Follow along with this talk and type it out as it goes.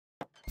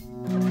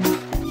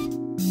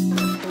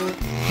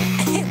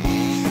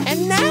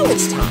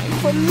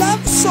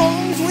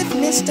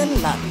Mr.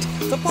 Lunt,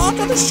 the part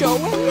of the show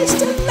where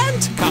Mr.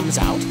 Lunt comes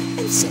out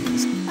and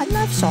sings a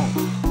love song.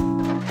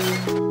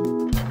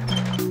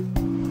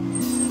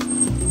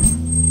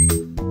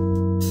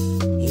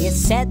 He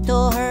said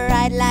to her,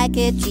 I'd like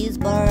a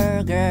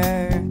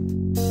cheeseburger,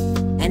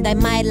 and I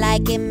might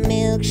like a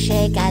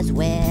milkshake as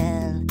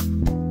well.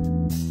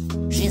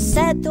 She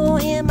said to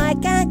him, I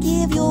can't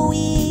give you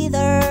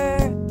either,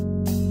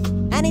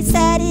 and he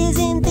said,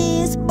 isn't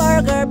this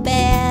Burger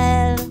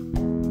Bell?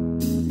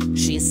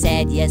 She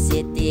said, yes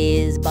it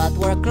is, but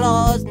we're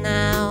closed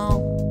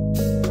now,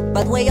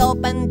 but we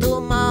open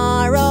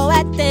tomorrow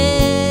at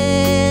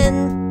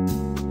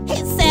 10.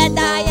 He said,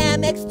 I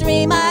am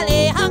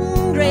extremely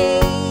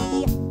hungry,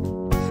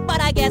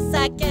 but I guess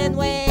I can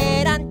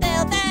wait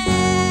until then.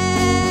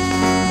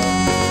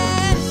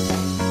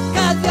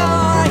 'Cause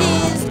you're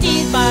his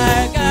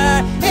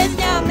cheeseburger, his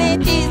yummy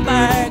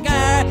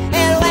cheeseburger.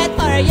 He'll wait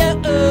for you,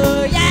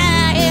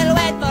 yeah, he'll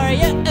wait for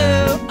you.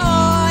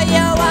 Oh,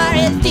 you are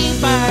his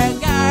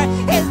cheeseburger,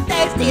 his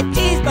tasty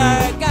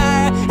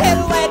cheeseburger.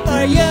 He'll wait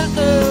for you.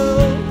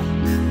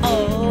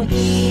 Oh,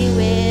 he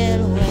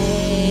will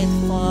wait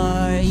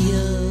for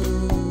you.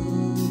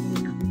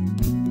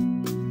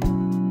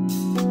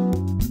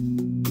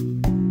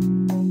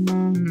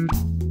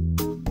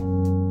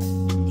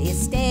 He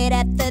stayed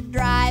at the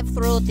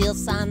drive-thru till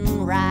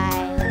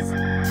sunrise.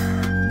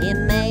 He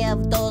may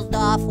have dozed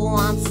off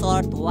once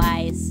or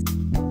twice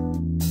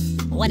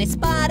when he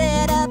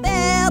spotted a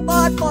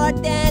billboard for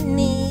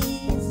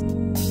Denny's,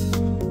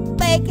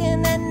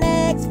 bacon and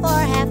eggs for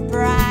half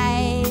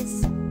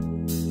price.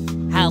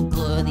 How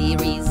could he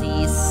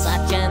resist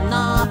such an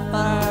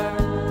offer?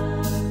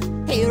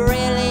 He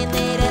really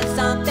needed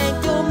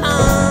something to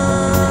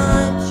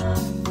munch.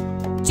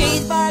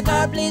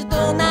 Cheeseburger, please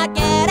do not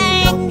get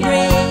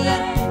angry.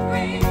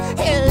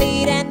 He'll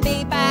eat and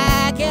be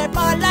back here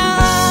for lunch.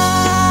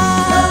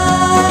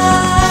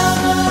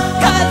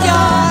 'Cause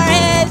you're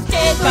his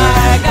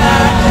cheeseburger,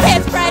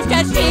 his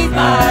precious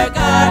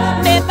cheeseburger.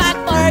 Be back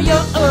for you,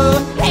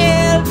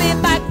 he'll be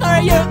back for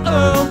you.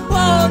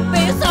 Won't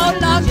be so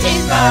long,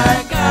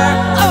 cheeseburger.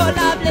 Oh,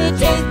 lovely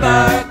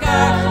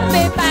cheeseburger.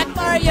 Be back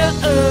for you.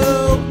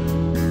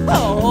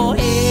 Oh,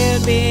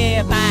 he'll be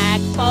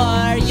back for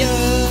you.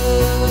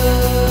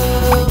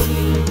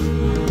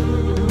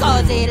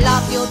 'Cause he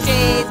loves you,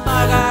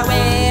 cheeseburger,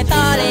 with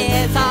all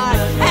his heart,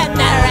 and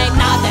there ain't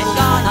nothing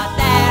gonna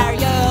tear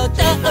you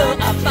two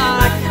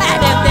apart. And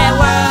if the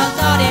world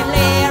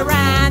suddenly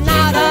ran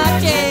out of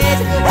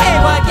cheese, he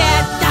would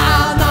get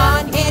down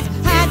on his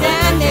hands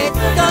and knees.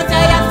 Don't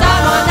say if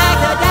someone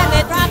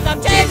accidentally dropped some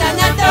cheese in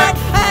the dirt,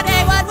 and he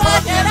would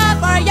wash it up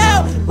for you,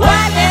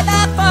 wipe it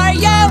up for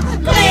you,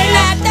 clean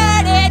that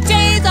dirty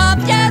cheese up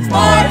just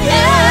for you.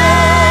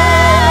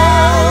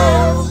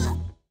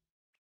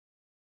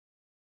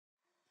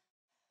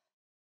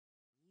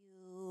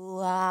 You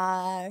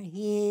are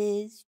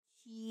his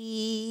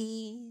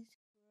cheeseburger.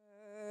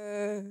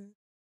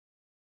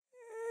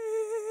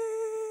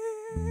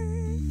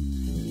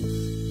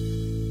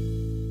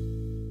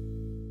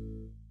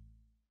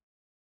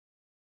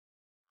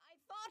 I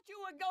thought you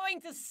were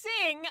going to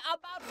sing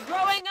about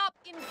growing up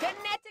in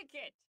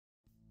Connecticut.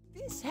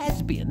 This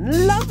has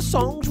been Love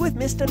Songs with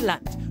Mr.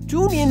 Lunt.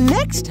 Tune in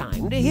next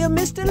time to hear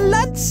Mr.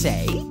 Lunt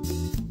say,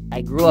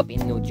 I grew up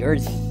in New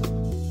Jersey.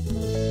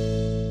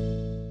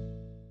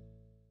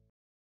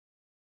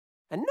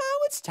 and now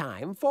it's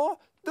time for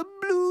The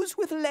Blues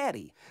with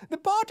Larry, the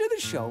part of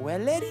the show where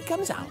Larry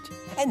comes out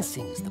and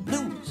sings the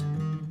blues.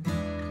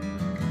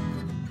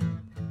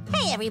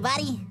 Hey,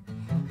 everybody.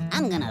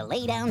 I'm gonna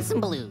lay down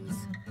some blues.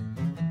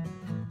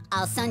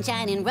 All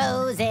sunshine and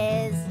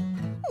roses,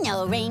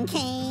 no rain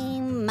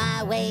came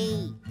my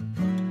way.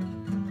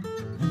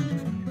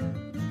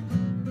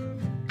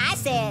 I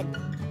said,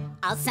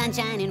 all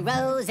sunshine and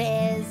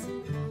roses,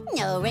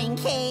 no rain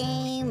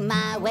came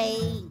my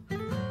way.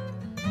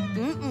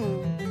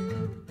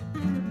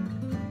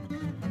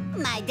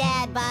 My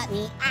dad bought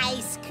me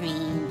ice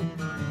cream.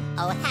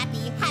 Oh,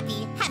 happy,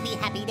 happy, happy,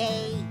 happy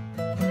day.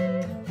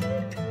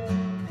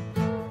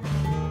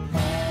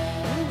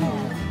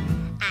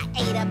 I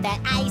ate up that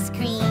ice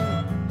cream,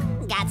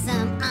 got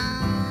some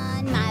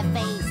on my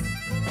face.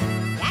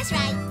 That's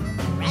right,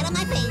 right on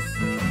my face.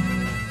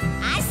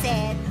 I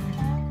said,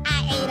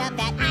 I ate up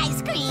that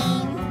ice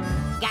cream,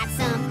 got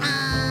some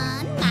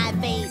on my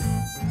face.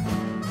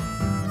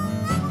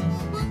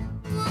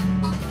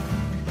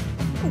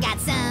 Got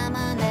some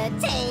on the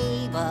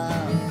table.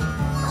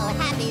 Oh,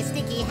 happy,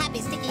 sticky,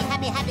 happy, sticky,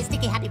 happy, happy,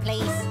 sticky, happy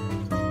place.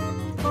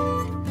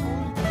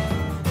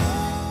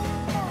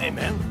 Hey,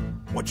 man,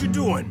 what you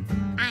doing?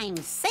 I'm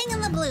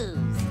singing the blues.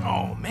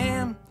 Oh,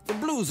 man, the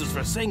blues is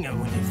for singing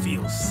when you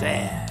feel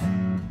sad.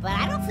 But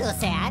I don't feel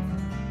sad.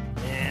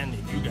 Man,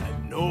 you got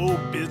no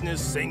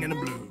business singing the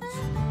blues.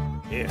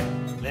 Here,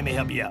 let me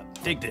help you out.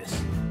 Take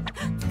this.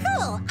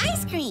 Cool,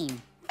 ice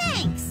cream.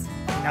 Thanks.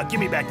 Now give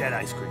me back that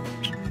ice cream.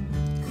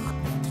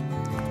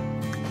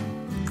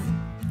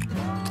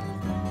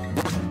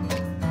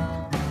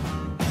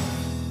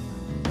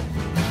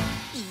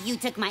 You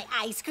took my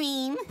ice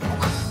cream.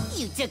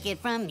 You took it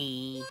from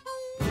me.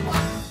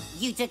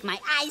 You took my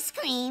ice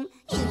cream.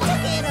 You took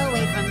it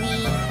away from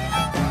me.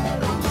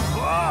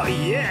 Oh,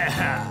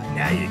 yeah.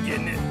 Now you're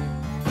getting it.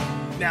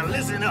 Now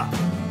listen up.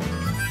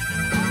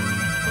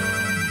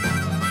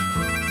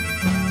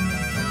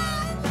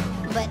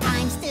 But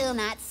I'm still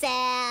not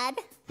sad.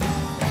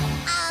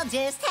 I'll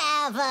just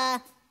have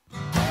a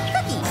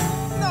cookie.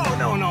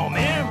 No,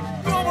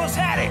 man. You almost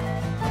had it.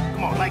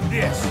 Come on, like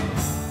this.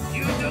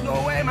 You took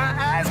away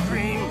my ice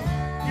cream.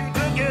 You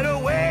took it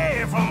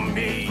away from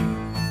me.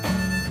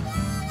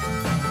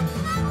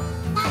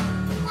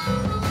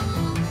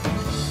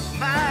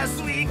 My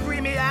sweet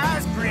creamy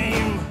ice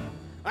cream.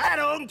 I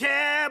don't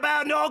care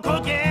about no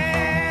cookie.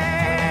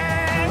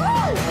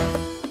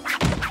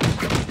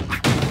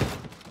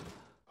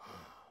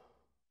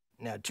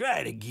 Now try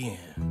it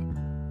again.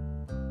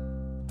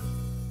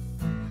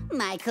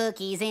 My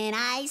cookies and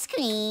ice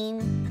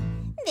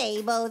cream,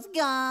 they both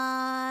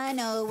gone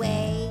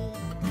away.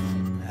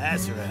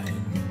 That's right.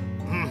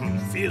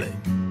 Feel it.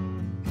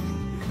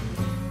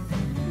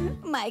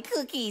 My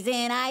cookies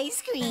and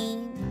ice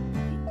cream,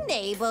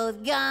 they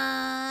both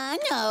gone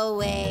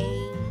away.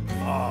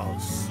 Oh,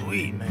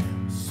 sweet,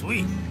 man.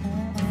 Sweet.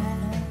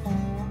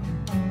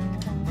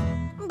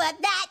 But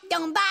that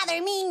don't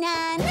bother me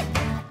none.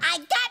 I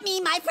got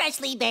me my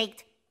freshly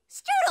baked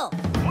strudel.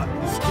 What?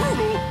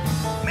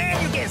 Strudel?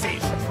 Man, you can't say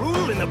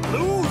strudel in the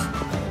blues.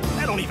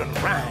 That don't even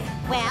rhyme.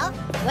 Well,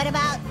 what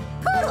about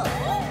poodle?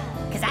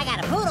 Cause I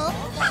got a poodle.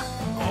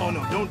 Oh,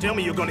 no, don't tell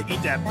me you're gonna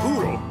eat that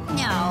poodle.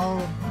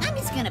 No, I'm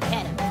just gonna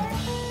pet him.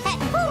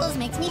 Petting poodles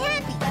makes me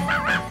happy.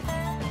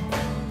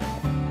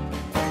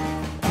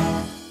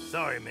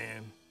 Sorry,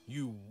 man.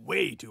 You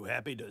way too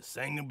happy to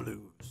sing the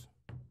blues.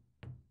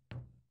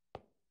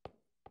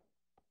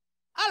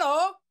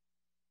 Hello?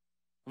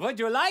 Would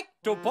you like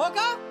to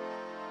poker?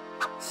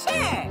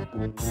 Sure.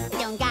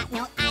 Don't got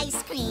no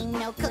ice cream,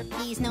 no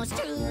cookies, no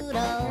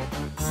strudel.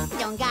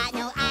 Don't got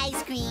no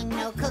ice cream,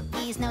 no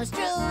cookies, no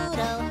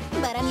strudel.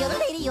 But I'm yodel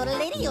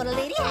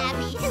lady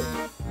happy.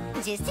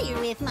 Just here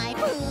with my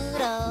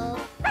poodle.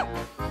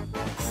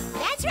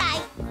 That's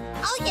right.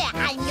 Oh yeah,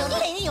 I'm yodel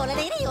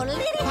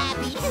lady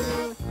happy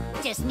too.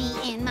 Just me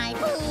and my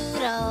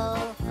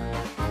poodle.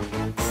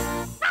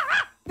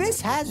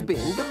 This has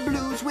been The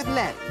Blues with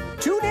Larry.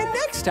 Tune in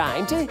next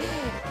time to...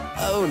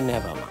 Oh,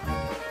 never mind.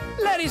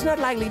 Larry's not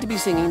likely to be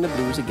singing the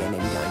blues again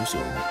anytime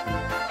soon.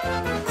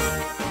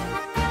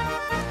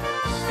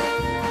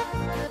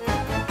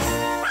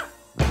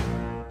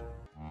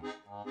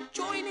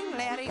 Joining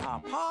Larry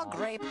are Pa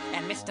Grape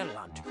and Mr.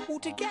 Lunt, who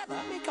together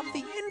make up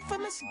the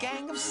infamous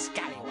gang of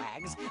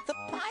scallywags, the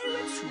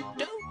pirates who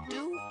don't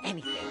do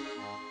anything.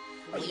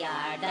 We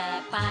are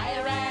the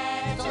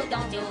pirates who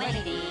don't do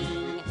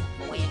anything.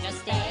 We just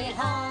stay at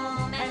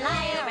home and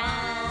lie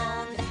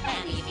around.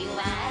 And if you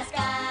ask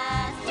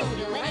us to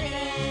do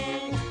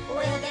anything,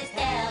 we'll just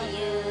tell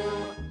you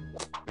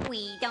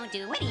we don't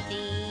do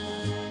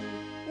anything.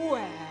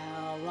 Well,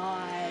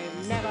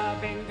 I've never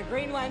been to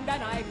Greenland,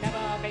 and I've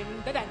never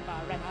been to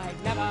Denver, and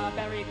I've never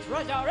buried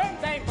treasure in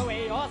St.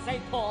 Louis or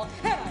St. Paul,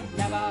 and I've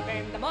never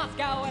been to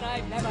Moscow, and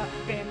I've never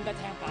been to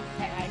Tampa,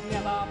 and I've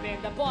never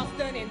been to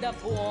Boston in the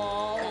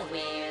pool. 'Cause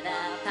we're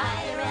the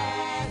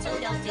pirates who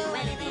don't do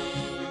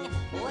anything.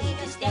 We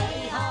just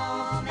stay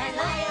home and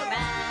lie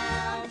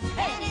around.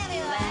 And if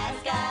you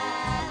ask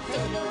us to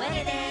do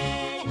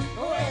anything,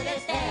 we'll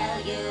just tell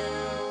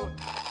you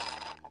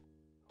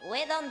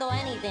we don't do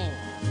anything.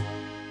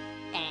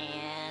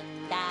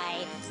 And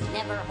I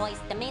never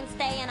hoist the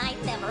mainstay, and I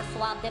never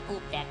swab the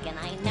poop deck, and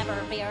I never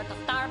veer to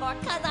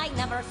starboard, 'cause I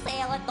never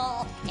sail at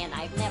all. And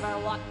I've never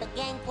walked the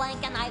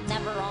gangplank, and I've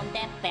never owned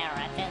that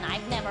parrot, and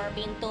I've never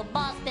been to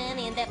Boston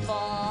in the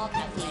fall.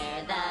 'Cause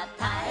we're the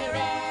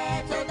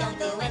pirates who don't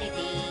do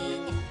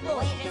anything.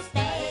 We just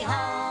stay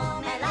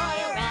home and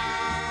lie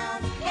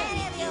around. And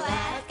if you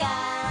ask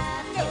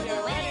us to do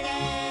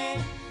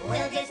anything,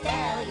 we'll just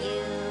tell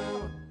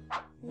you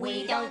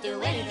we don't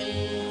do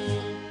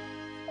anything.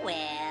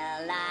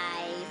 Well,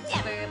 I've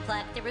never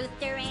plucked a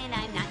rooster, and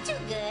I'm not too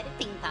good at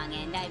ping pong,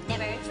 and I've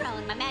never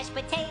thrown my mashed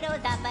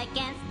potatoes up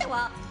against the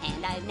wall,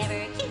 and I've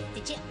never kissed a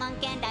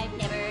chipmunk, and I've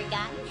never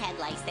gotten head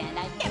lice, and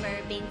I've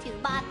never been to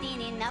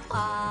Boston in the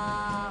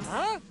fall.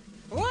 Huh?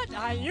 What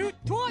are you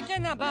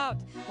talking about?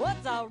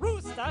 What's a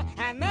rooster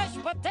and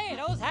mashed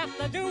potatoes have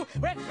to do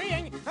with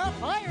being a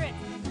pirate?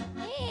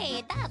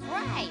 Hey, that's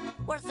right.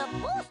 We're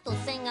supposed to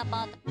sing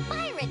about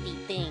piratey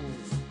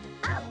things.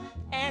 Oh.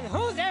 And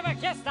who's ever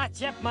kissed a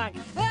chipmunk?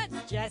 That's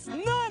just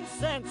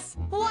nonsense.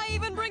 Why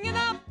even bring it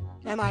up?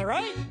 Am I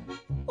right?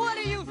 What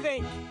do you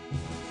think?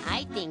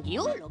 I think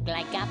you look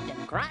like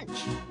Captain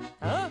Crunch.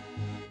 Huh?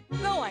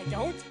 No, I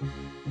don't.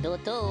 Do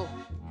too.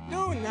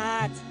 Do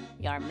not.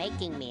 You're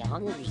making me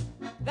hungry.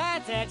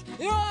 That's it.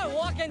 You're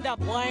walking the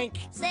plank.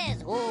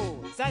 Says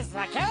who? Says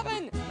the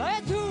cabin.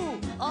 That's who.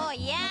 Oh,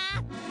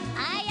 yeah?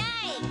 Aye,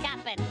 aye,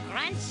 Captain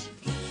Crunch.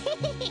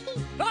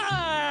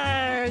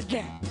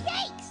 Arrgh!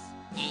 Yikes!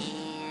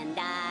 And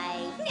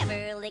I've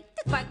never licked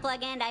a spark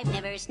plug, and I've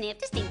never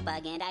sniffed a stink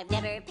bug, and I've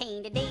never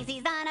painted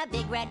daisies on a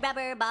big red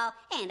rubber ball,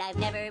 and I've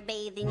never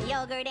bathed in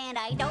yogurt, and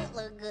I don't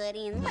look good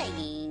in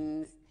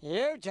leggings.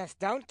 You just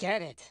don't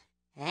get it.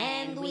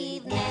 And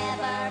we've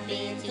never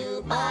been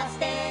to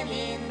Boston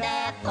in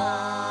the fall.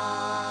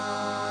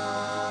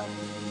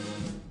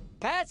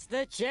 Pass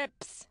the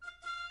chips.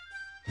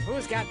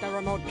 Who's got the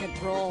remote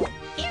control?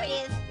 Here it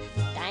is.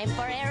 Time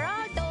for a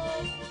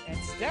auto.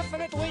 It's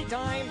definitely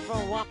time for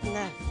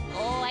Wapna.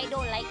 Oh, I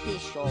don't like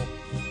this show.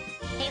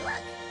 Hey,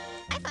 look.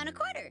 I found a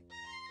quarter.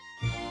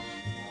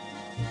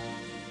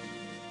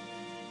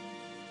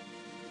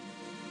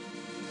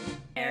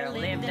 There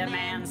lived a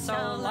man so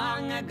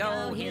long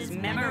ago, his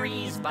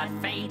memories but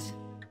faint.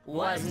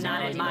 Was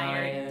not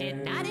admired,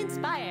 did not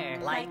inspire,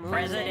 like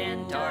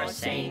president or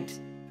saint.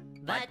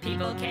 But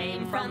people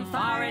came from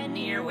far and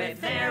near with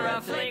their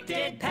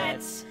afflicted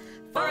pets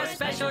for a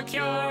special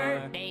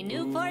cure. They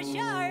knew for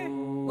sure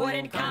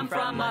wouldn't come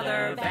from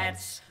other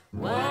vets.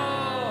 Whoa!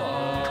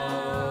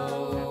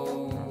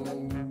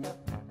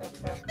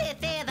 This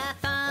is a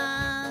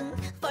song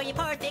for your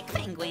poor thick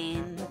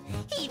penguin.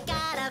 He's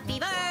got a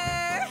fever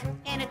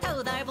and his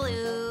toes are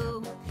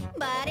blue.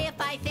 But if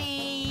I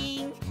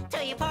sing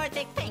to your poor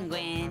thick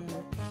penguin,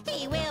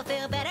 he will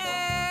feel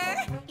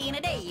better in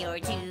a day or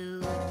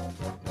two.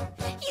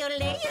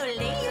 Yodelay,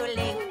 yodelay,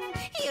 yodelay,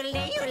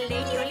 yodelay,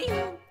 yodelay,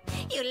 yodelay,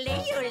 yodelay,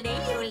 yodelay,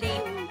 yodelay,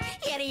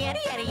 yada yada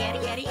yada yada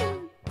yada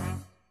you.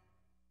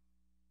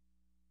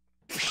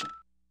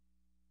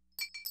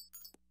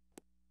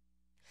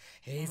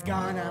 He's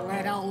gone a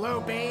little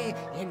loopy,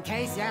 in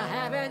case you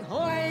haven't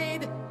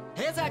heard.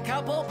 Here's a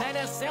couple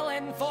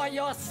penicillin for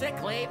your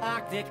sickly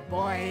Arctic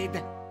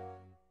Boyd.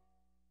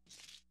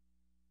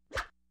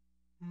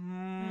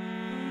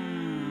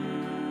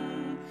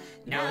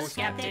 No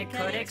skeptic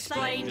could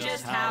explain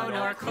just how,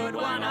 nor could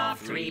one of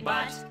three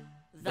but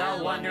the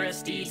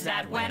wondrous deeds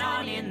that went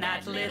on in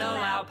that little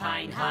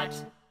alpine hut.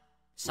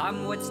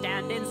 Some would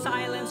stand in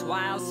silence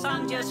while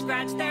some just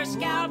scratched their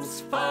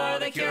scalps for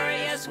the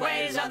curious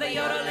ways of the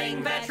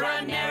yodeling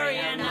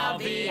veterinarian of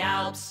the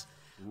Alps.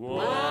 Whoa!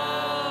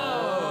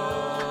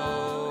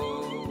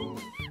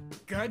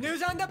 Good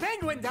news on the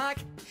penguin, Doc.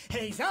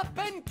 He's up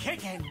and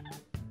kicking.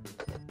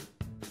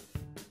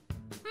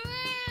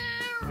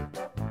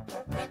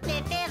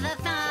 This is a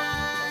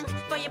song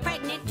for your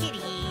pregnant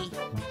kitty.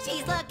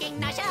 She's looking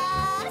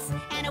nauseous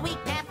and a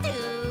weak pap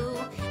too.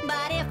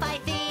 But if I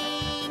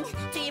sing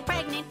to your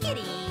pregnant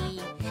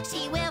kitty,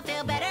 she will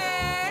feel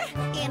better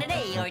in a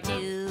day or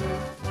two.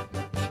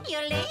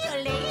 Yodelay,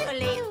 yodelay,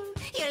 yodelay,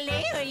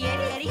 yodelay,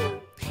 yodelay,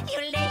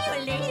 yodelay,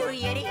 yodelay,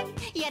 yodelay,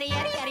 yada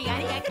yada yada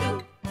yada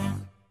yada.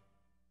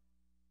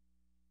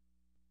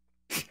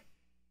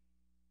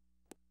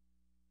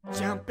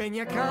 Jump in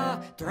your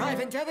car, drive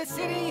into the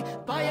city,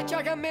 buy a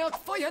jug of milk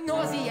for your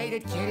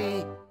nauseated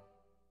kitty.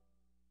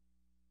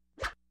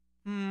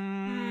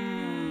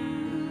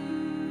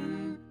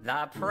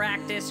 The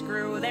practice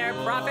grew, their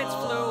profits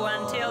flew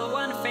until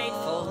one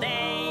fateful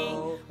day,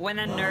 when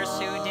a nurse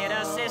who did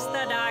assist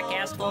the doc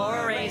asked for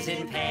a raise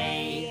in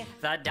pay.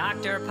 The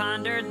doctor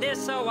pondered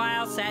this a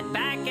while, sat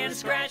back and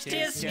scratched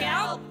his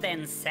scalp,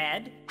 then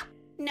said,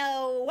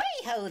 No way,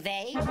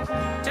 Jose.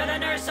 to the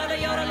nurse of the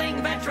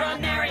yodeling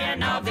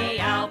veterinarian of the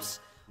Alps.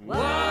 Whoa!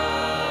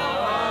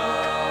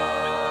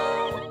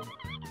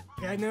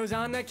 Good news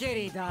on the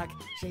kitty, Doc.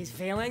 She's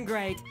feeling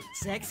great.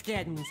 6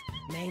 kittens,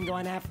 named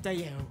one after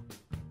you.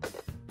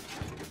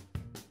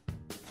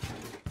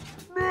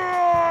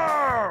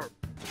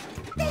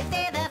 This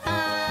is a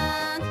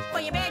song for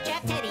your bear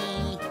trap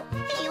teddy.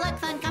 He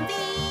looks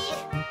uncomfy,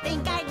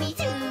 think I'd be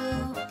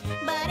too.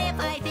 But if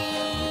I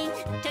sing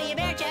to your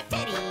bear trap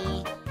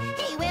teddy,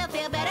 he will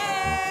feel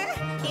better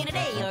in a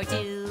day or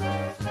two.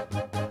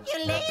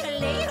 Yodelay,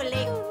 yodelay,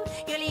 yodelay,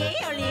 yodelay,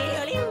 yodelay,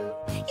 yodelay,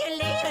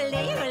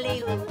 yodelay, yodelay, yodelay,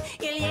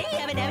 yodelay,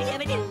 yabba dabba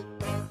yabba doo.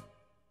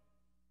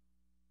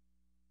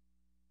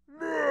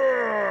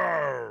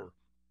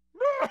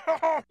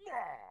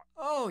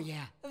 Oh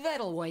yeah,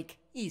 that'll wake.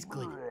 He's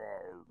good.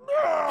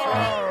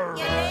 Yodelay,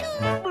 yodelay.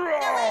 No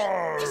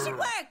way, this should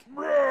work.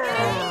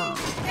 Yodelay,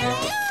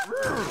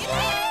 yodelay,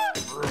 yodelay.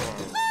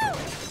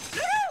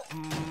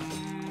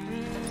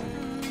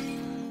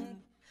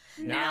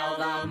 Now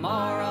the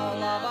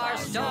moral of our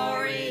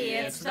story,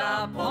 it's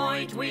the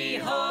point we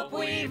hope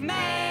we've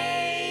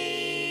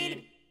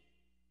made.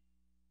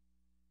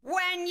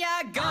 When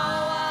you go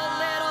a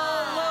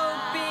little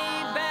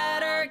loopy,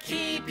 better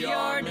keep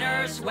your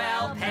nurse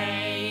well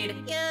paid.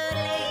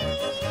 Yodelay,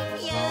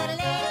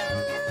 yodelay,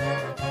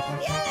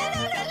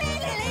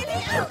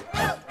 yodelay.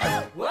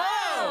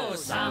 Whoa!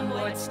 Some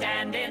would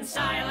stand in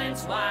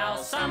silence while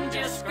some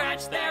just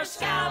scratch their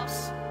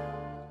scalps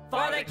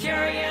for the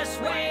curious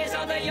ways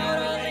of the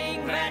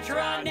yodeling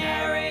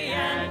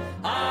veterinarian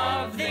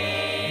of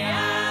the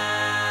Alps.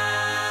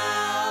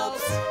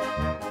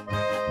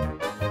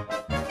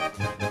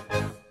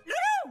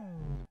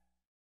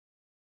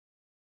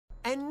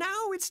 And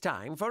now it's it's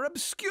time for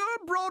Obscure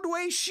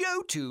Broadway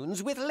Show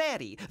Tunes with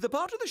Larry, the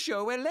part of the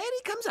show where Larry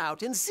comes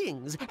out and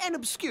sings an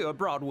obscure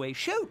Broadway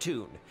show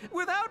tune.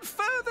 Without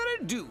further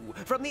ado,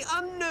 from the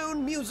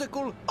unknown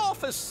musical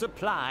Office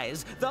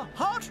Supplies, the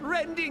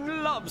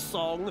heart-rending love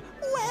song,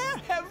 Where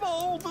Have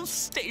All the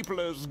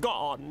Staplers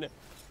Gone?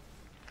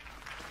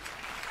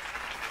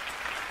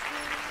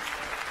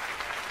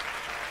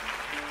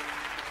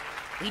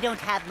 We don't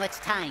have much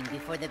time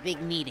before the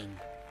big meeting.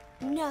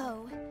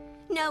 No,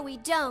 we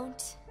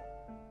don't.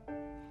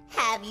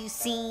 Have you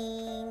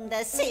seen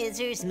the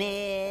scissors,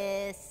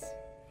 miss?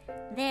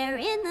 They're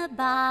in the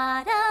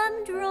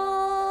bottom drawer.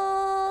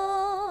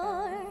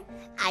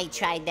 I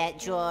tried that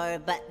drawer,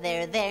 but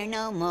they're there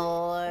no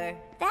more.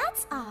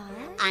 That's odd.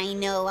 I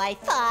know, I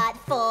thought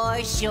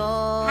for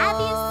sure. Have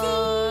you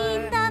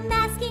seen the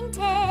masking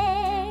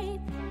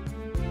tape?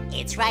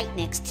 It's right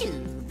next to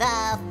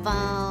the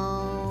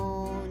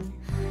phone.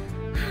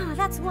 Oh,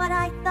 that's what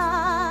I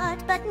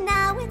thought, but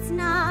now it's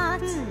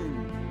not.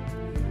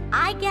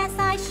 I guess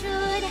I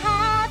should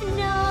have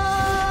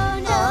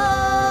known.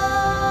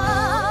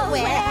 Oh,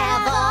 where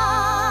have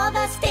all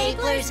the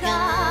staplers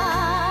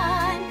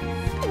gone?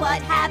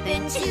 What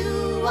happened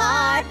to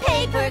our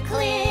paper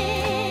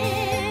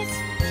clips?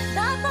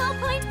 The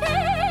ballpoint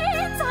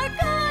pens are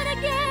gone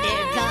again.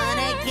 They're gone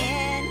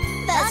again.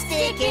 The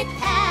stick-it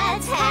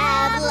pads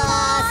have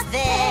lost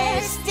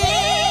their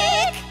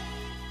stick.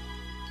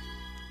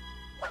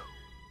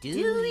 Do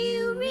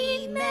you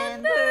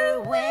remember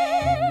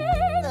when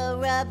the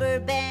rubber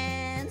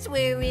bands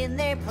were in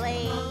their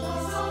place?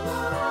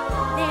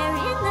 They're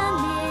in the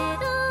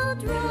middle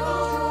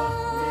drawer.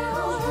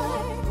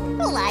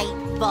 Light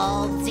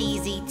bulbs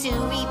easy to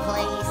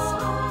replace.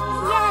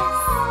 Yes.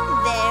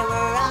 There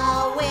were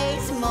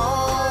always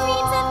more.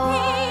 Reams of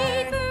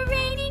paper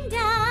raining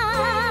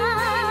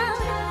down.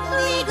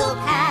 Legal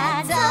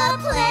pads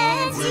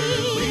aplenty.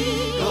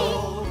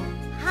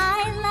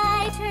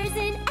 Highlighters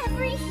in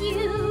every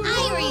hue. I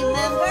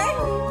remember.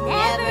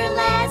 Never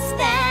less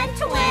than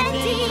 20.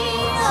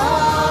 Oh,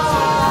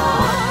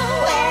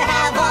 where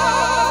have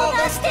all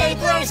the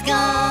staplers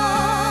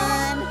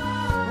gone?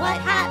 What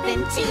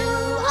happened to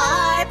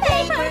our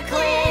paper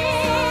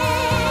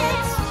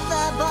clips?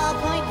 The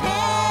ballpoint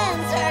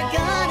pens are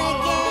gone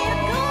again.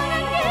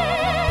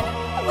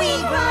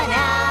 We've run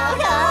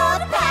out of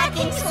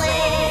packing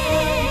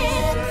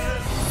slips.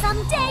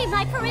 Someday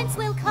my prints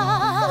will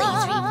come.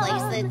 Please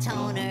replace the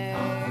toner.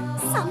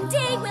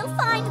 Someday we'll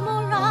find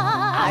more of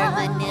Our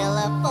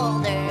manila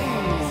folders.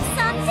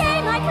 Someday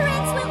my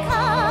prints will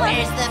come.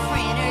 Where's the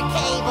printer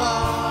cable?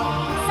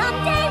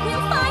 Someday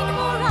we'll find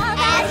more of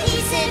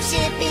Adhesive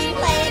shipping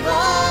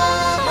label.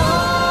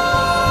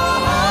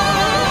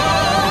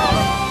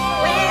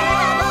 Where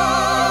have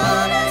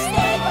all the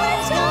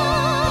staplers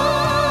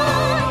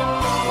gone?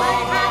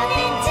 What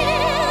happened to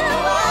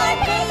our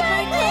paper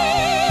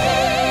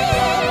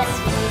clips?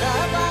 The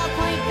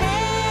ballpoint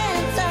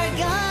pens are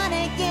gone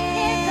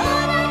again.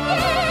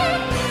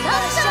 The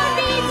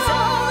Sharpies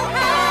all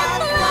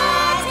have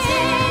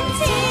flattened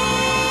tips.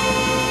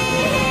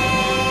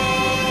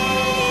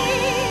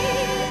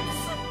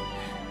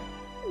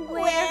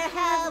 Where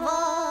have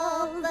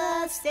all the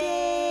staplers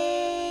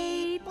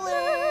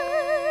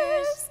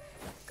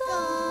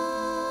gone?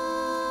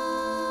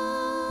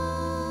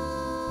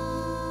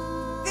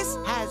 This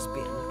has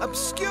been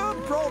Obscure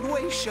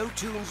Broadway Show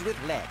Tunes with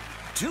Larry.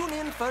 Tune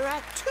in for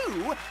Act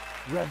 2,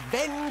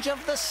 Revenge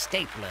of the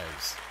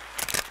Staplers.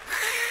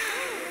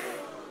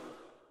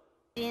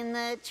 In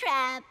the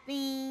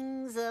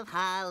trappings of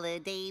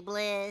holiday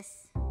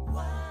bliss,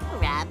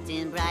 wrapped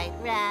in bright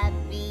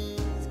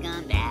wrappings,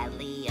 gone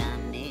badly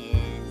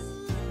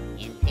amiss.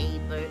 In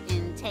paper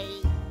and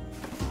tape,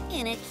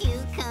 in a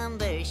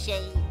cucumber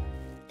shape.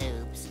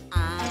 Oops,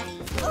 I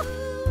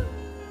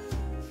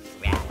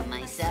wrapped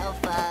myself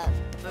up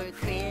for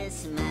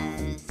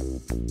Christmas.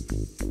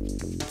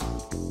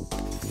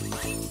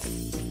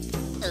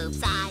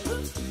 Oops, I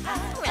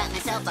wrapped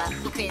myself up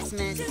for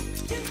Christmas.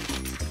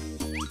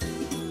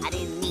 I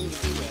didn't mean to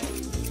do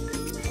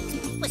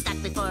it. Was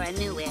stuck before I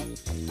knew it.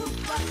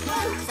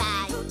 Oops,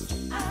 I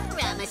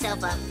wrapped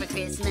myself up for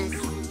Christmas.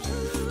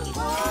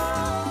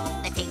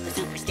 The tape was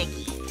super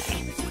sticky.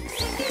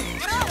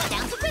 It all went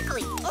down so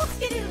quickly.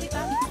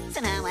 So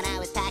now when I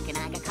was packing,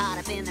 I got caught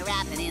up in the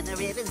wrapping and the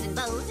ribbons and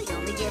bows. The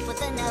only gift with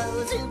the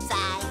nose. Oops,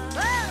 I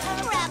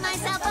wrapped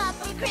myself up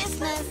for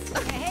Christmas.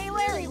 Hey,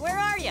 Larry, where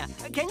are you?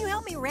 Can you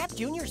help me wrap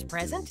Junior's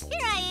present?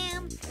 Here I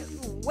am.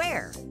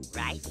 Where?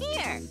 Right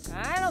here.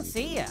 I don't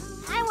see you.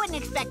 I wouldn't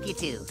expect you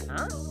to.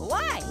 Huh?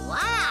 Why?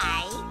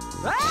 Why?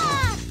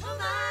 Ah!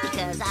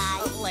 Because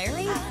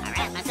Larry? I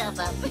wrapped myself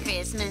up for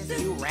Christmas.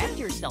 You wrapped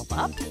yourself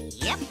up?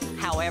 Yep.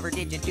 However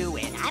did you do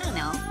it? I don't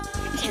know.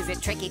 Is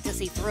it tricky to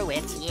see through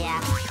it?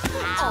 Yeah.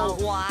 Oh,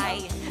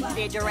 why?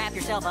 Did you wrap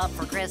yourself up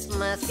for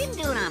Christmas? Didn't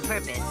do it on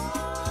purpose.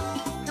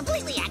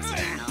 Completely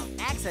accidental.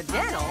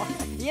 Accidental?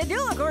 You do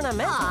look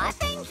ornamental. Aw,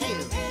 thank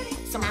you.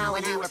 Somehow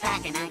when we were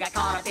packing, I got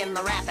caught up in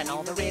the wrapping.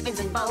 All the ribbons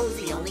and bows,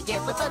 the only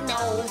gift with a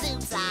nose.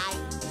 Oops, I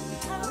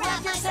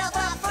wrap myself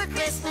up for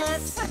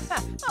Christmas.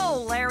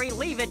 Oh, Larry,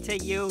 leave it to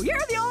you.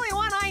 You're the only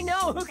one I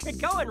know who could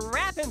go and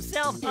wrap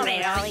himself up.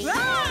 Really?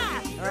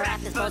 Ah!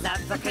 Wrap this boat up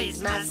for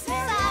Christmas.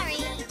 Sorry.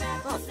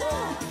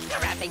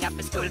 Wrapping up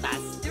a school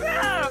bus.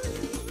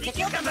 The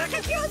cucumber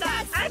confused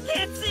us. I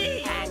can't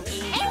see. And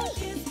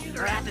Hey,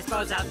 wrap this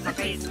boat up for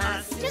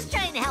Christmas. just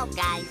trying to help,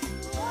 guys.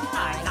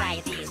 Our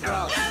anxiety is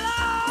gross.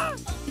 Hello!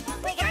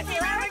 We can't see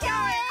where we're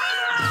going.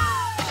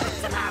 Ah!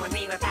 Somehow when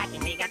we were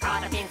packing, we got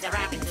caught up in the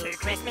wrapping to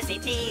Christmassy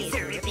teas.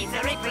 Repeats the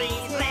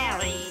reprise,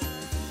 Larry.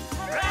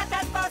 Wrap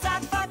that boat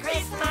up for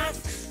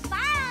Christmas.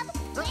 Bob,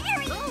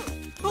 Larry.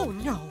 Oh,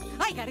 no.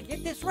 I gotta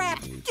get this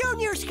wrapped.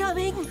 Junior's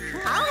coming.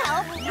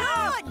 I'll help.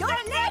 No,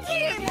 don't let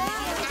him.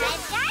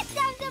 I've got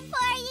something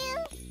for you.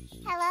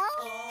 Hello?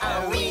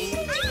 Oh, we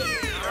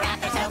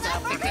wrap ourselves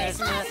up for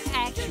Christmas.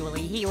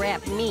 Actually, he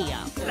wrapped me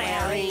up.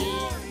 Larry,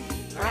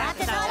 wrap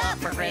us all up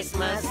for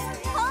Christmas.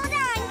 Hold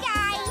on,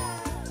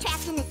 guys.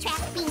 Trapped in the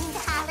trap beans,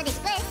 holiday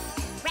bliss.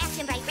 Wrapped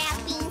in bright wrap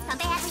beans, found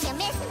badly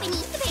amiss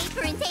beneath the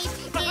paper and tape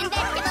in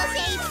vegetable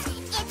shapes.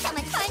 It's so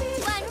much fun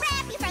to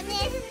unwrap you from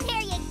this.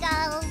 Here you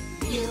go.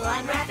 You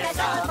unwrap us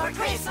all for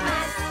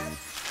Christmas.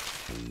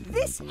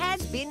 This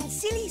has been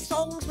Silly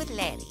Songs with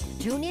Larry.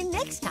 Tune in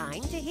next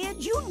time to hear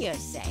Junior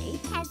say...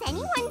 Has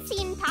anyone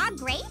seen Pa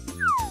Grape?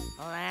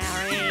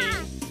 Larry,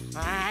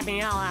 wrap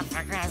me all up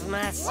for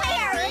Christmas.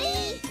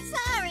 Larry!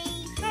 Sorry.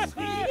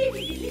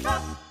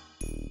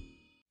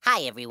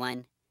 Hi,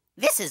 everyone.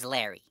 This is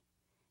Larry.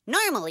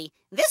 Normally,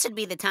 this would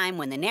be the time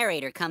when the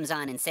narrator comes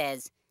on and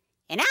says,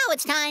 "And now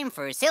it's time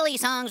for Silly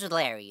Songs with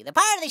Larry, the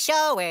part of the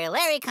show where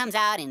Larry comes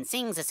out and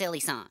sings a silly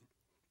song."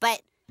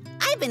 But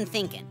I've been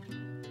thinking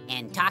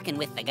and talking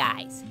with the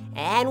guys.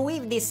 And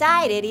we've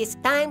decided it's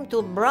time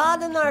to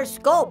broaden our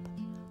scope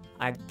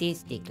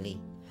artistically.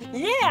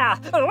 Yeah,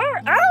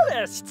 we're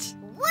artists.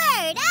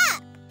 Word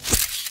up!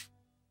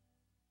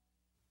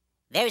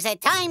 There's a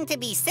time to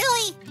be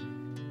silly,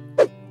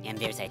 and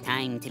there's a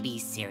time to be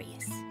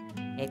serious.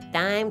 A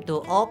time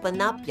to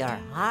open up your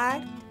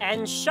heart.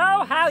 And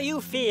show how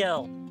you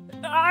feel.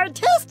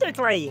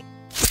 Artistically.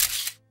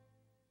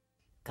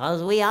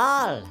 'Cause we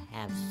all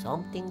have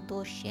something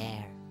to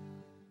share.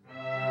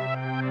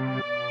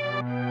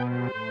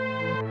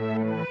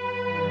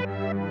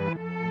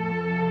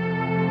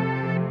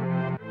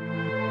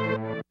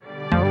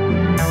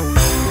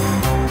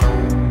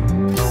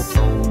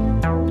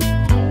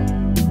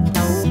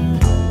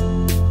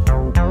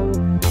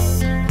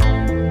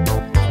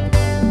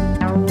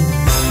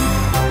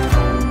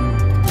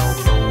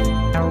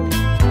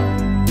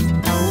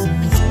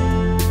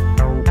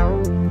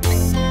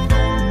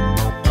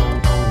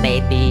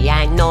 Baby,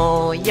 I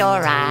know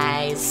your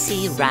eyes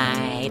see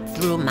right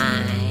through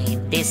my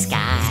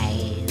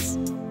disguise.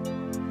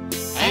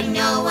 And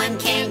no one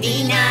can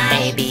deny.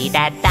 Baby,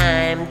 that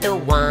I'm the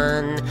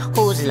one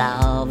whose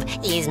love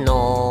is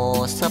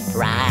no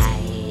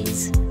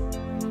surprise.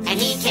 And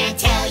he can't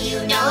tell you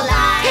no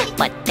lie.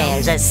 But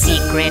there's a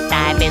secret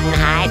I've been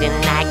hiding,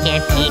 I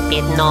can't keep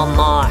it no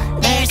more.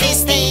 There's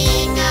this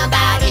thing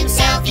about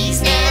himself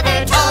he's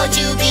never told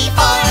you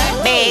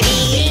before. Baby,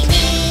 He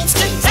needs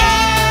to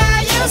tell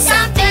you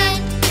something.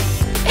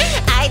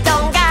 I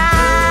don't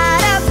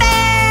got a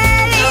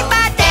belly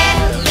button.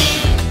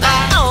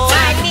 Oh,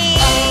 I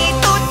need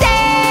to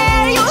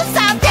tell you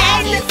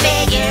something. You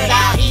figured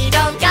out he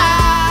don't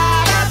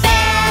got a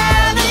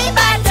belly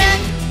button.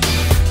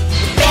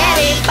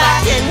 Belly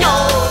button, no.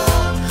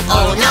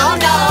 Oh, no,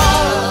 no.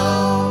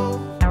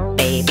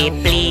 Baby,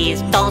 please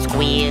don't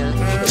squeal.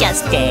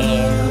 Just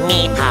tell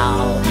me how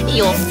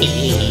you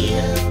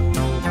feel.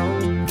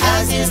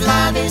 'Cause his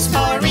love is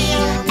for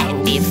real.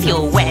 And if you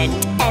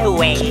went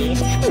away,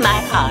 my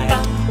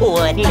heart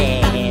would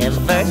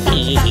never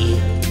heal.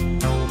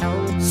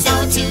 So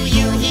to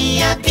you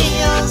he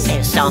appeals.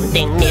 There's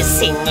something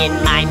missing in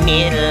my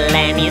middle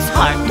and it's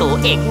hard to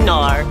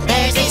ignore.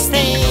 There's this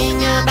thing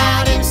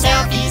about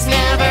himself he's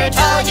never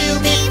told you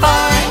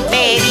before.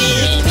 Baby,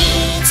 He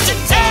needs to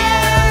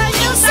tell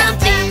you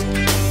something.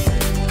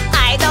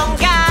 I don't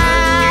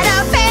got a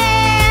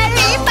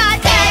belly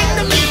button.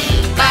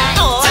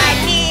 Oh, I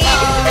need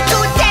to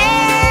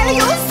tell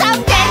you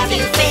something. Have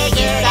you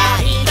figured out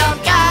he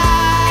don't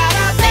got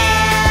a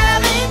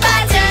belly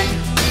button?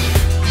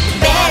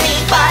 Belly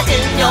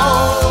button, no.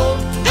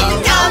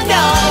 No,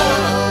 no.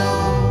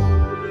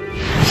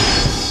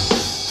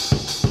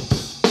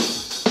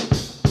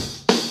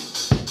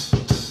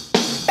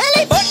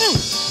 Belly button!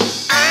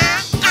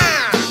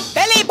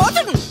 Belly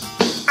button!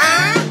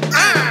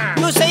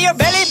 You say your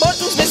belly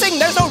button's missing,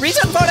 there's no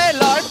reason for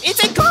alarm.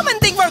 It's a common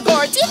thing for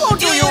gourds, it won't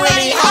do you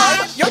any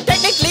harm. You're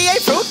technically a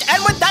fruit,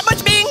 and with that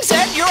much being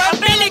said, you're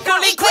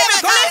umbilically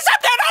equivocal. There's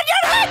something on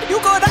your head! You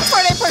could ask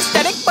for a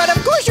prosthetic, but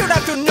of course you'd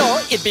have to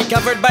know it'd be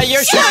covered by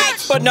your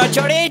shirt, but not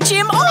your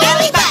HMO.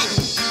 Belly button!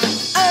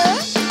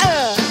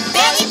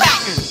 Belly button!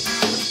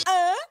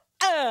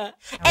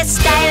 A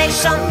stylish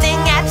something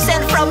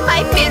absent from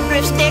my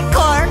midriff's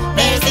decor.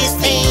 There's this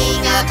thing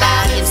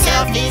about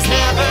himself he's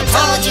never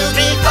told you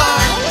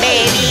before.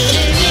 Baby,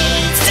 He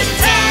needs to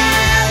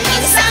tell you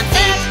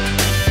something.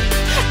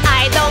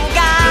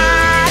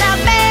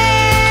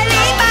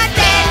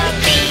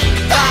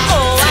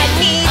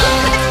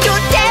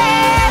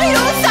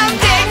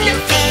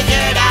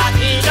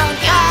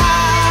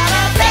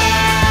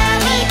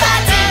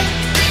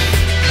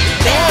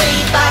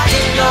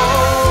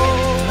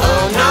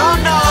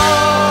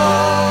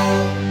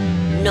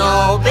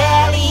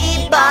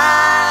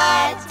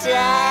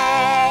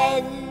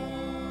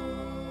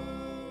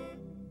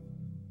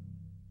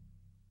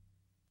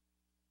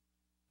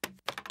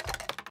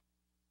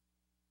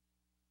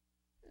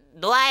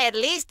 I at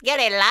least get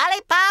a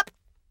lollipop?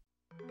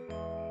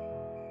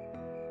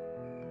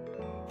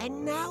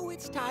 And now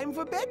it's time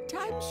for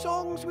Bedtime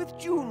Songs with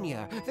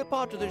Junior, the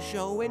part of the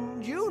show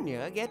when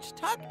Junior gets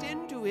tucked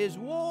into his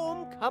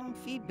warm,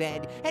 comfy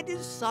bed and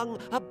is sung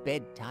a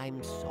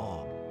bedtime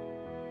song.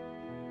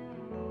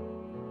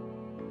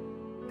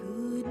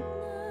 Good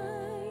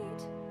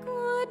night,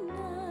 good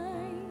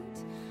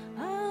night.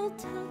 I'll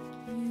tuck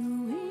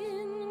you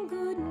in.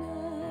 Good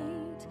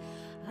night.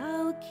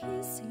 I'll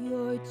kiss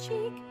your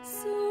cheek.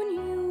 Soon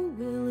you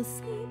will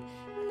sleep.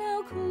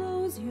 Now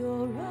close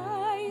your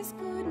eyes.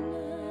 Good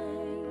night.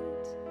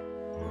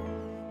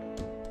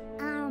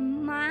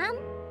 Mom?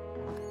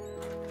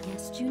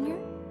 Yes, Junior?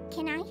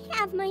 Can I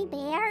have my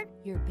bear?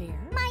 Your bear?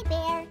 My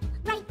bear,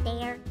 right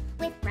there,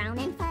 with brown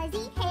and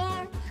fuzzy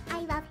hair. I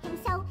love him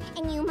so,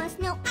 and you must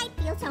know I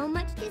feel so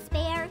much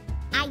despair.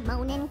 I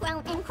moan and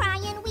groan and cry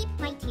and weep.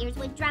 My tears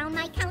would drown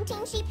my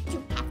counting sheep.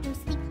 To have to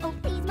sleep, oh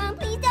please, Mom,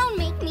 please don't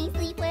make me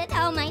sleep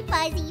without my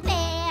fuzzy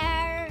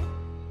bear.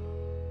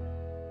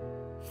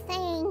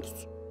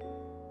 Thanks.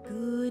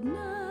 Good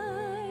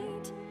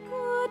night,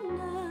 good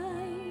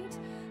night.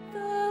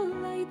 The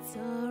lights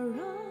are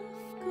off.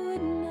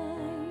 Good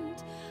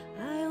night.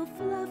 I'll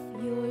fluff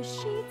your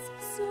sheets.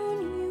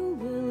 Soon you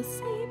will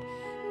sleep.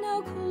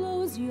 Now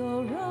close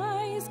your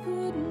eyes.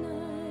 Good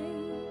night.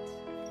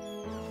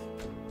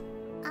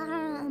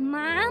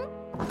 Mom?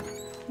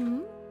 Hmm?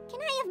 Can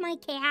I have my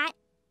cat?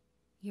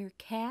 Your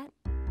cat?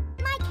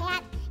 My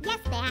cat, yes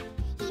that.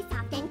 He's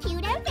soft and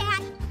cute and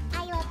fat.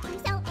 I love him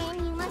so,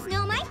 and you must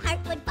know my heart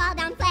would fall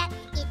down flat.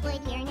 It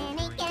would yearn and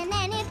ache, and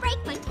then it'd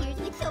break. My tears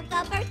would choke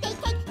a birthday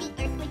cake.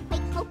 The earth would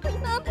quake. Oh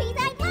please, Mom, please,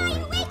 I die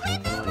awake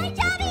without my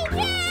chubby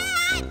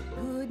cat.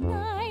 Good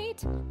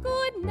night,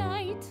 good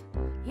night.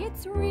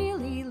 It's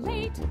really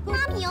late.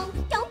 Mom, yo,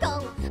 don't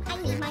go.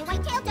 I need my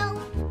white-tailed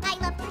doe. I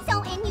love her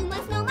so, and you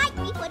must know my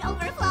grief would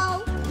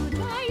overflow. Good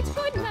night,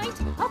 good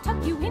night. I'll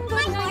tuck you in. Good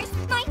My night. horse,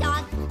 my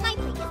dog, my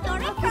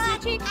prehistoric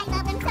frog. I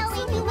love him so,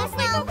 and you must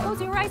know.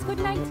 Close your eyes. Good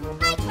night.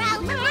 My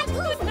trout, my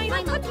goose, my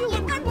monkey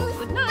and our moose.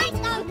 Good night, My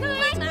skunk, good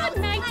night, my mouse,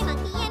 good night. my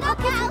monkey and I'll a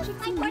kiss your cow. cheeks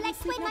My and poor you legs,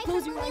 sleep. my Now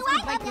close your eyes. I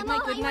love Good them night,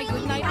 all. good I night, really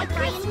good night. do. I'll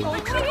Cry kiss and your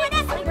weep.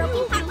 cheeks. My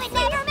broken heart would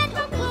never mend.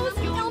 Oh, Close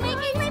please, your don't make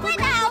me eyes. sleep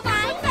without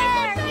my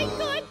fur.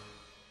 Good.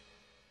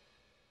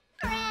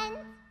 Friends,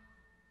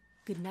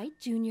 Good night,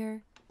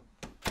 Junior.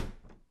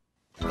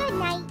 good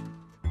night.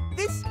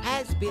 This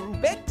has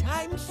been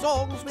Bedtime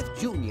Songs with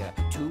Junior.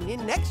 Tune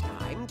in next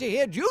time to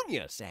hear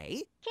Junior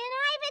say... Can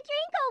I have a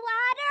drink of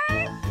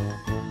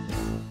water?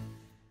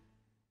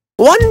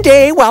 One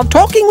day, while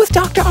talking with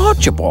Dr.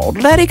 Archibald,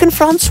 Larry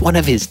confronts one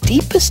of his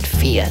deepest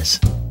fears.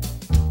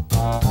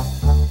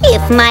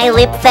 If my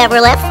lips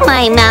ever left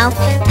my mouth,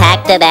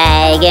 packed a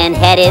bag and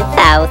headed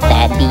south,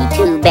 that'd be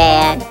too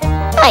bad.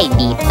 I'd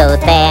be so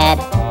sad.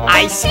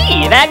 I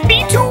see, that'd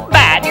be too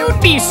bad. You'd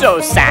be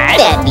so sad.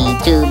 That'd be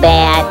too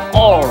bad.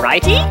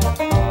 Alrighty.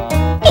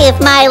 If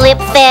my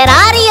lips said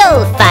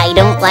adios, I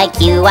don't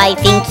like you, I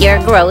think you're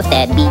gross,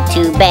 that'd be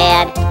too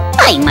bad.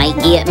 I might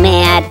get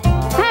mad.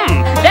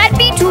 That'd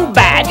be too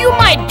bad. You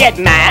might get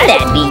mad.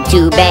 That'd be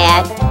too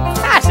bad.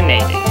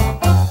 Fascinating.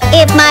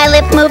 If my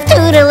lips moved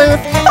toodaloo,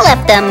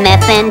 left a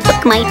mess and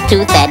took my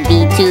tooth, that'd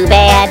be too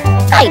bad.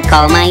 I'd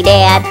call my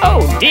dad.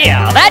 Oh dear,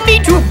 that'd be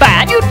too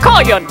bad. You'd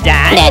call your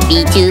dad. That'd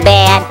be too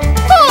bad.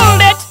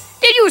 Hold it!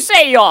 Did you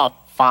say your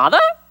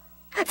father?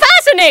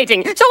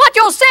 Fascinating! So what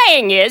you're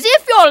saying is,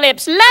 if your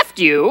lips left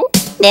you...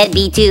 That'd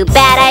be too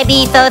bad, I'd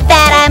be so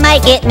sad, I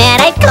might get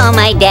mad, I'd call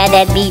my dad,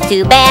 that'd be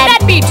too bad.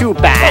 That'd be too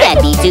bad.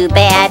 That'd be too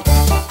bad.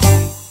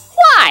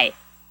 Why?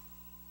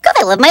 'Cause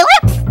I love my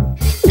lips.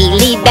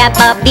 Beedly bap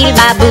bop beedly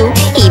bop boo,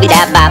 eeby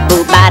dap bop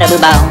boo bada boo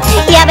bow.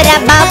 Yabba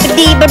dap bop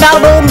dee ba bow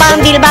boom bum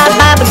beedly bop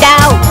bop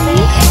dow.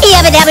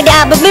 Yabba dabba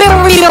dab boo boo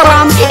boo boo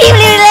bum.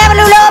 Eeby dabba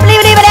doo doo boo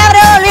boo dabba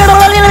doo.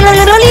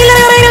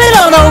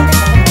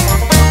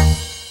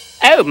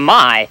 Oh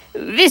my,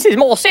 this is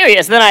more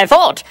serious than I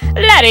thought.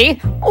 Larry,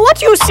 what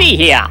do you see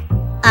here?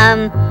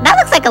 That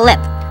looks like a lip.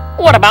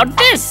 What about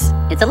this?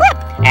 It's a lip.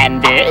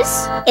 And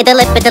this? It's a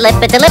lip, it's a lip,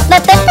 it's a lip,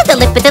 lip, lip, it's a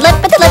lip, it's a lip,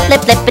 it's a lip,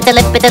 lip, lip, it's a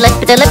lip, it's a lip,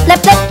 it's a lip,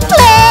 lip,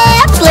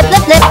 lip, lip,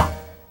 lip, lip.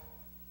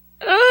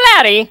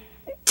 Larry,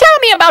 tell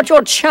me about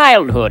your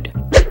childhood.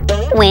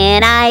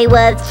 When I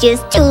was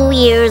just 2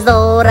 years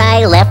old,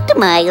 I left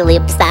my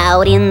lips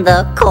out in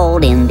the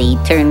cold and they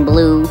turned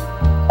blue.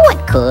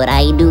 What could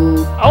I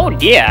do? Oh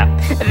dear,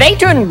 they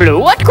turned blue.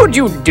 What could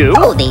you do?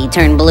 Oh, they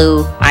turned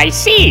blue. I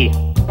see.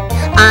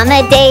 On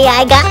the day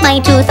I got my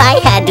tooth, I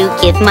had to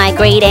kiss my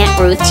great Aunt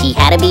Ruth. She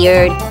had a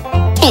beard,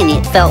 and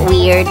it felt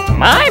weird.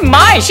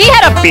 My, she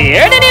had a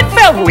beard and it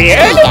felt weird.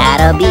 She had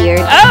a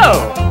beard.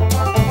 Oh.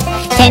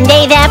 10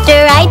 days after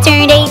I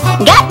turned 8,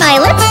 got my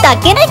lips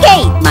stuck in a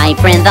gate. My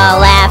friends all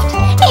laughed,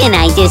 and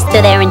I just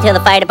stood there until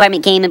the fire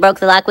department came and broke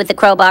the lock with the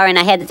crowbar, and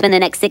I had to spend the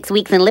next 6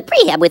 weeks in lip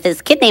rehab with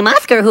this kid named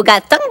Oscar who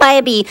got stung by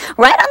a bee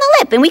right on the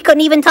lip, and we couldn't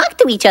even talk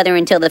to each other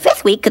until the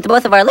 5th week because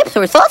both of our lips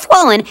were so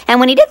swollen, and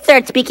when he did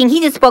start speaking, he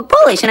just spoke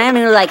Polish, and I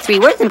only knew like 3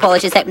 words in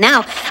Polish, except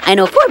now I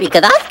know 4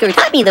 because Oscar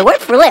taught me the word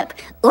for lip.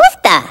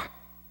 Usta.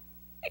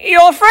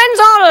 Your friends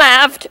all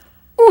laughed.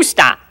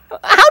 Usta.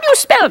 How do you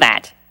spell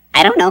that?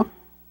 I don't know.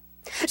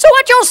 So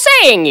what you're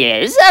saying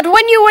is that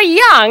when you were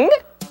young...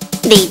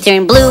 They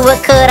turned blue,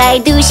 what could I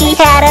do? She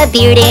had a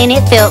beard and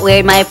it felt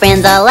weird, my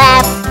friends all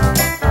laughed.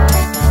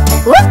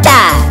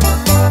 Whoop-da!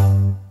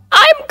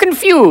 I'm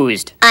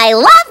confused. I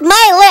love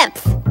my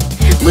lips!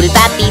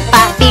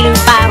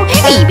 Boo-doo-bop-beep-bop-beep-bop,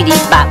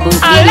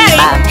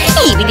 eebity-bop-boop-beep-bop,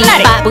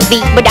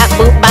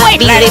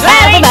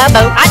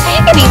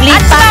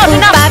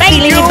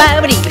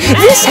 eebity-bop-boop-beep-bop-boop-beep-bop-beep-bop-beep-bop.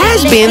 This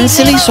has been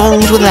Silly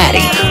Songs with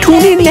Laddie.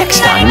 Tune in next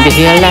time to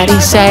hear Laddie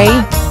say...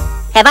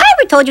 Have I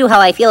ever told you how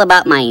I feel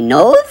about my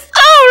nose?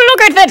 Oh,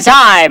 look at the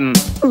time.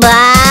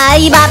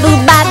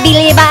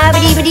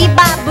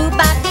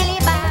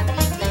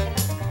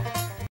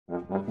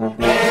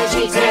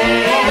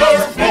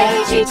 VeggieTales,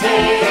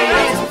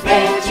 VeggieTales,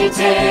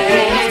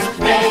 VeggieTales,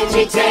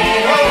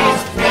 VeggieTales,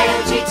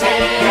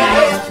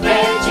 VeggieTales,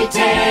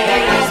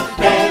 VeggieTales,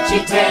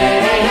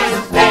 VeggieTales,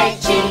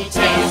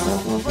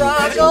 VeggieTales.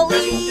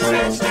 Broccoli,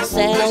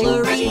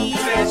 celery,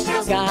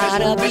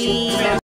 gotta be